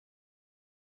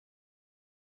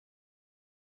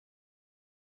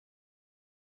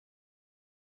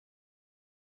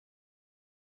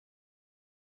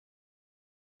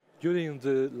during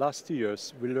the last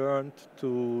years, we learned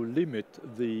to limit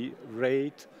the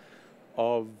rate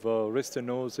of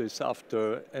restenosis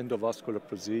after endovascular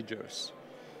procedures.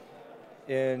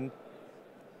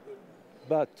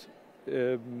 But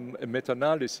a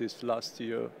meta-analysis last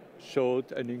year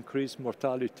showed an increased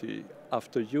mortality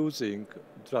after using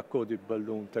drug-coated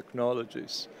balloon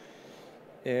technologies.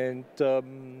 And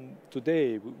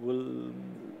today we will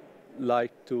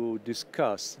like to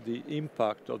discuss the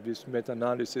impact of this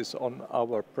meta-analysis on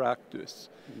our practice.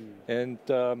 And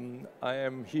I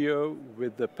am here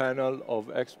with the panel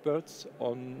of experts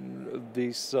on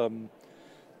this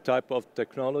type of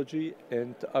technology,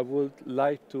 and I would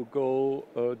like to go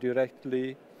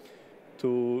directly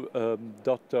to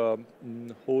Dr.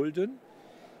 Holden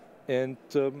and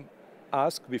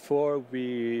ask, before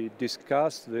we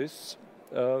discuss this,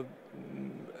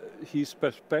 his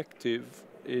perspective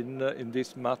in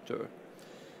this matter.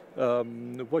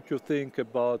 What you think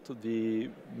about the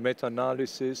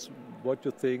meta-analysis, what you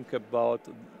think about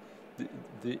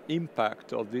the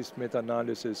impact of this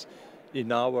meta-analysis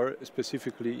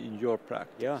specifically in your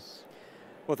practice. Yeah.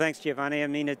 Well, thanks, Giovanni. I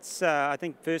mean, I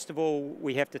think, first of all,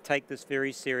 we have to take this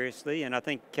very seriously, and I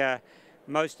think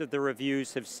most of the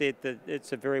reviews have said that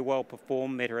it's a very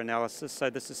well-performed meta-analysis, so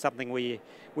this is something we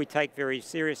take very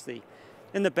seriously.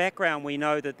 In the background, we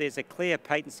know that there's a clear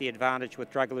patency advantage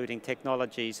with drug-eluting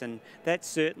technologies, and that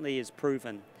certainly is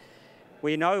proven.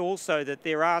 We know also that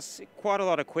there are quite a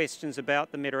lot of questions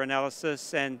about the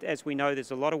meta-analysis, and as we know,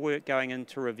 there's a lot of work going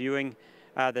into reviewing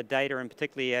the data, and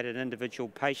particularly at an individual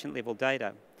patient-level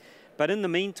data. But in the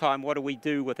meantime, what do we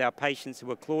do with our patients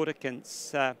who are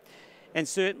claudicants? And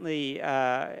certainly,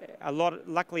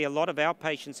 luckily, a lot of our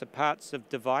patients are parts of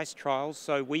device trials,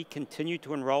 so we continue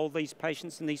to enroll these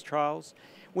patients in these trials.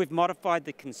 We've modified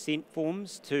the consent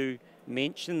forms to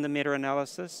mention the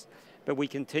meta-analysis, but we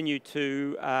continue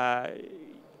to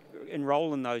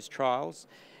enroll in those trials.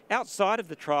 Outside of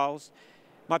the trials,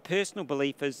 my personal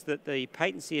belief is that the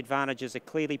patency advantages are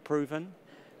clearly proven.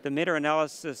 The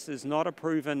meta-analysis is not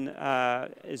proven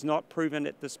at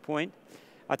this point.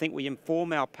 I think we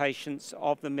inform our patients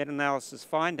of the meta-analysis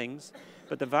findings,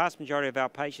 but the vast majority of our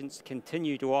patients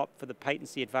continue to opt for the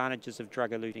patency advantages of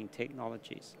drug-eluting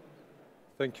technologies.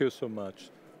 Thank you so much.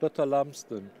 Dr.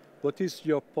 Lumsden, what is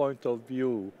your point of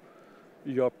view,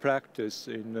 your practice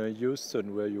in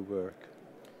Houston where you work?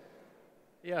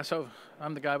 Yeah, so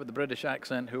I'm the guy with the British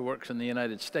accent who works in the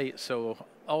United States, so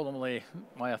ultimately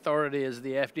my authority is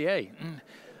the FDA.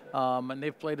 And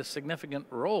they've played a significant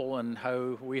role in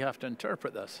how we have to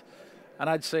interpret this. And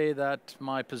I'd say that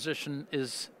my position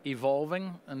is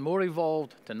evolving, and more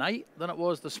evolved tonight than it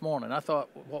was this morning. I thought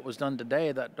what was done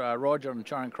today that Roger and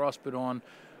Charing Cross put on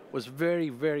was very,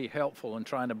 very helpful in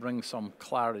trying to bring some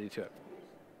clarity to it.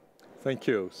 Thank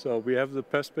you. So we have the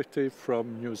perspective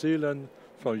from New Zealand,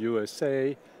 from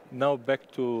USA, now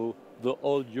back to the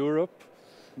old Europe.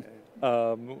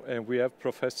 And we have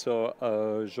Professor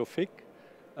Gouëffic.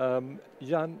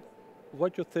 Yann,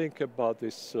 what do you think about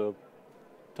this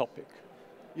topic?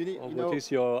 What is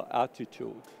your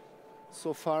attitude?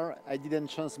 So far, I didn't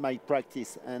change my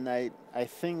practice, and I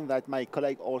think that my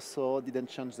colleague also didn't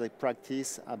change their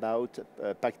practice about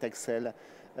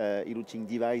paclitaxel-eluting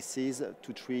devices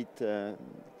to treat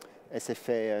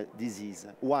SFA disease.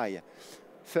 Why?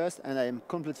 First, and I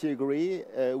completely agree,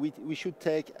 we should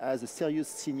take as a serious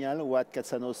signal what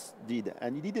Katsanos did.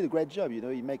 And he did a great job, you know,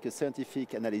 he made a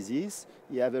scientific analysis,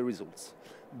 he have a results.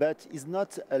 But it's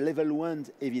not a level 1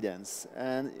 evidence.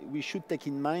 And we should take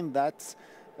in mind that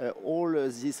all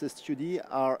these studies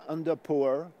are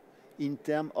underpowered in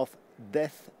terms of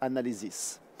death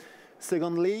analysis.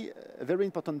 Secondly, a very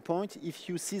important point, if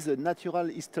you see the natural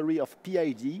history of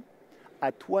PID,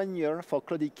 at 1 year for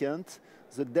claudicant,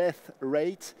 the death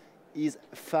rate is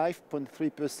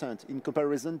 5.3% in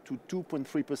comparison to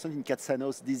 2.3% in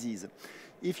Katsanos disease.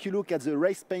 If you look at the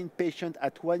raised pain patient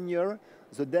at 1 year,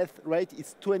 the death rate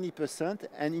is 20%,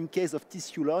 and in case of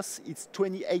tissue loss, it's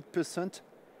 28%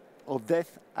 of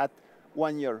death at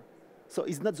 1 year. So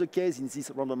it's not the case in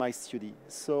this randomized study.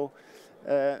 So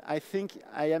I think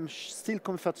I am still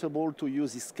comfortable to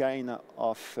use this kind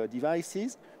of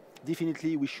devices.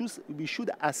 Definitely, we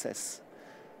should assess.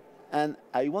 And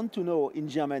I want to know, in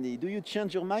Germany, do you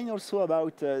change your mind also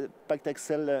about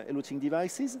paclitaxel-eluting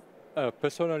devices?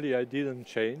 Personally, I didn't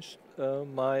change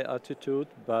my attitude,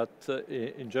 but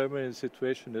in Germany, the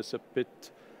situation is a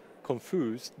bit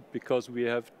confused because we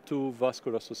have two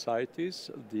vascular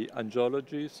societies, the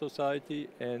angiology society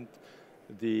and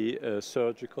the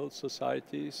surgical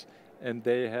societies, and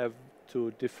they have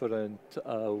two different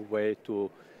ways to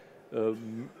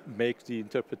make the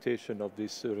interpretation of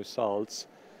these results.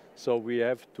 So we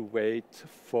have to wait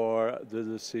for the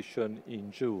decision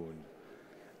in June.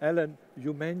 Alan,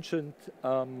 you mentioned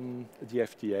the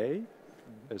FDA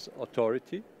as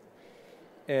authority,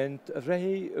 and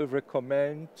they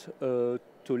recommend to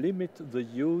limit the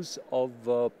use of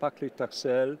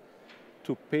paclitaxel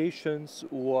to patients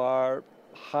who are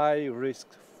high risk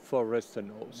for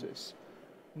restenosis.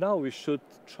 Now we should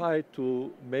try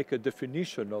to make a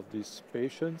definition of these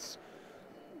patients.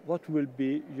 What will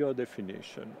be your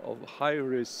definition of high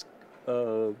risk,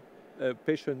 a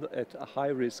patient at a high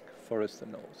risk for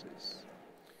restenosis?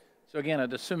 So again,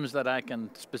 it assumes that I can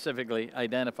specifically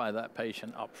identify that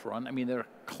patient up front. I mean, there are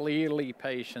clearly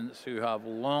patients who have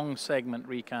long segment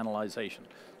recanalization.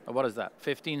 Now, what is that,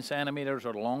 15 centimeters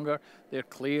or longer? They're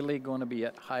clearly going to be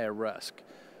at higher risk.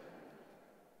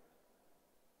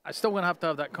 I'm still going to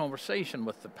have that conversation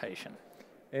with the patient.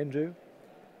 Andrew,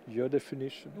 your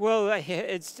definition? Well,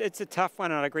 it's a tough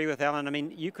one, and I agree with Alan. I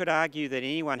mean, you could argue that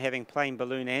anyone having plain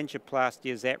balloon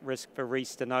angioplasty is at risk for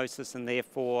restenosis and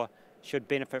therefore should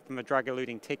benefit from a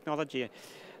drug-eluting technology.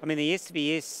 I mean, the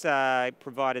SVS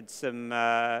provided some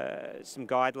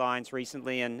guidelines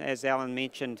recently, and as Alan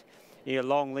mentioned,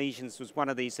 long lesions was one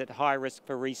of these at high risk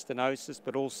for restenosis,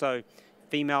 but also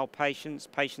female patients,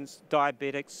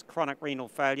 diabetics, chronic renal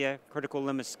failure, critical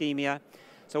limb ischemia.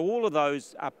 So all of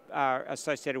those are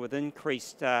associated with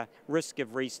increased risk of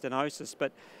restenosis.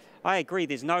 But I agree,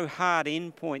 there's no hard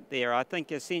endpoint there. I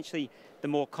think essentially the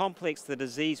more complex the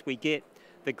disease we get,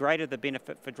 the greater the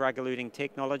benefit for drug-eluting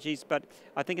technologies. But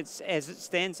I think as it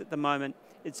stands at the moment,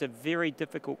 it's a very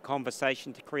difficult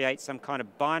conversation to create some kind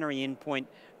of binary endpoint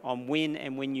on when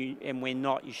and when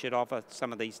not you should offer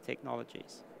some of these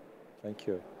technologies. Thank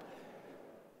you.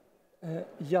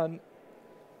 Yann,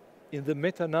 in the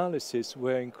meta-analysis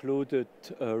were included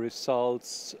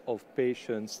results of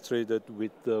patients treated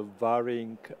with the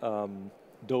varying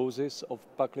doses of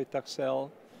paclitaxel,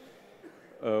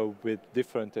 with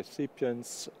different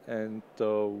excipients and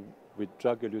with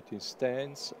drug-eluting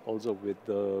stents, also with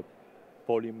the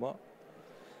polymer.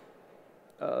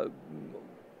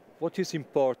 What is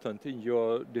important in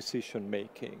your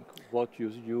decision-making? What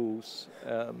you use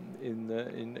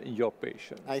in your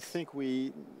patients? I think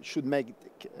we should make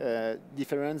a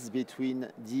difference between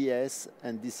DS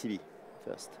and DCB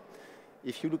first.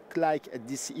 If you look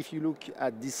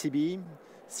at DCB,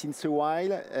 since a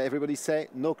while, everybody say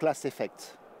no class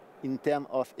effect in terms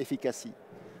of efficacy.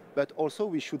 But also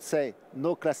we should say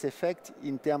no class effect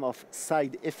in terms of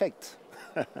side effect.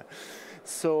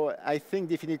 So I think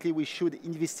definitely we should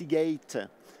investigate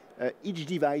each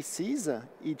devices,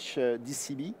 each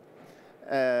DCB,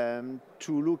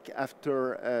 to look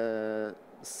after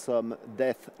some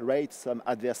death rates, some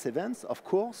adverse events, of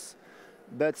course.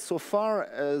 But so far,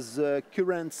 the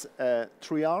current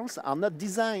trials are not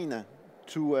designed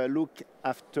to look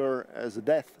after the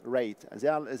death rate. They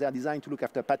are designed to look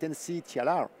after patency,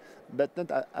 TLR, but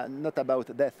not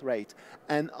about death rate.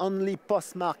 And only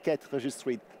post-market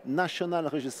registry, national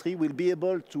registry, will be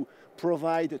able to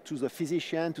provide to the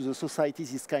physician, to the society,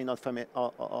 this kind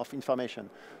of information.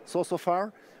 So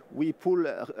far, we pull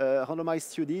a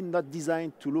randomized study not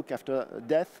designed to look after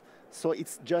death, so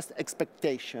it's just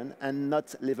expectation and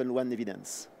not level 1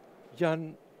 evidence.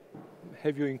 Yann,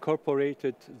 have you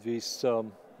incorporated this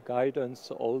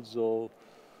guidance also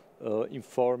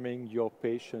informing your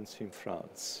patients in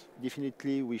France?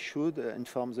 Definitely we should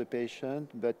inform the patient,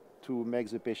 but to make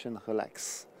the patient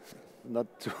relax,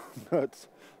 not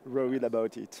worried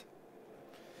about it.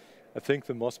 I think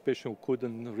the most patients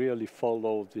couldn't really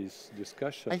follow this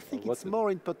discussion. I think it's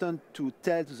more important to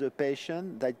tell to the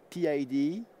patient that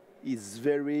PID is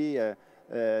very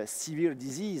severe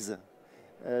disease.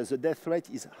 The death rate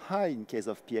is high in case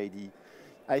of PID.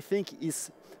 I think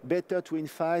it's better to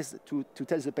emphasize, to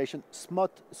tell the patient,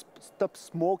 stop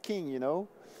smoking, you know,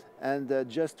 and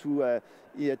just to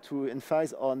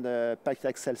emphasize on the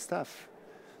paclitaxel stuff.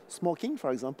 Smoking,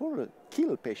 for example,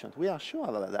 kill patients. We are sure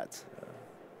about that.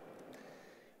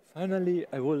 Finally,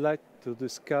 I would like to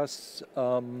discuss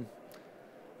the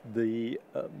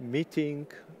meeting,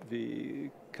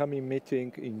 the coming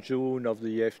meeting in June of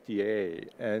the FDA,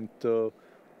 and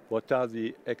what are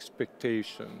the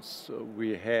expectations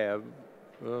we have?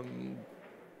 Do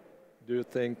you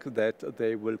think that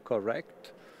they will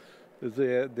correct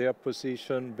their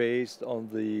position based on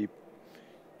the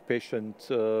patient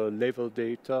level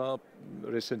data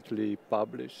recently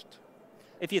published?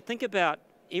 If you think about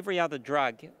every other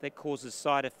drug that causes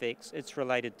side effects, it's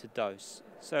related to dose.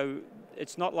 So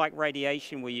it's not like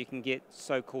radiation where you can get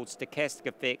so-called stochastic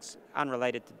effects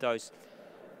unrelated to dose.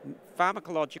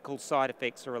 Pharmacological side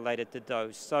effects are related to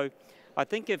dose. So I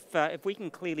think if we can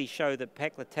clearly show that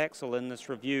paclitaxel in this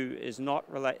review is not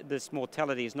this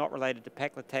mortality is not related to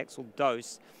paclitaxel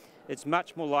dose, it's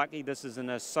much more likely this is an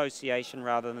association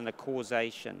rather than a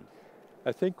causation.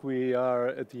 I think we are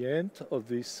at the end of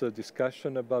this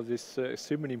discussion about this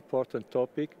extremely important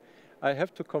topic. I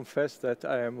have to confess that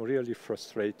I am really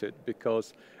frustrated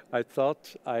because I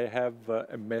thought I have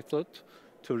a method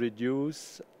to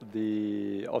reduce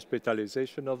the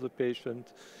hospitalization of the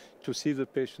patient, to see the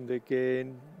patient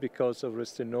again because of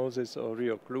restenosis or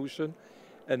reocclusion.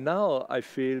 And now I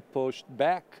feel pushed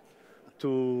back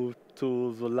to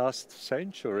the last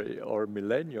century or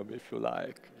millennium, if you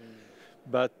like.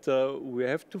 But we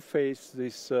have to face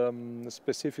this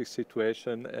specific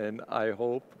situation, and I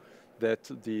hope that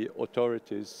the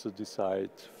authorities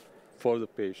decide for the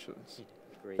patients.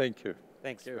 Agreed. Thank you.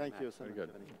 Thanks. Thank you. Very good.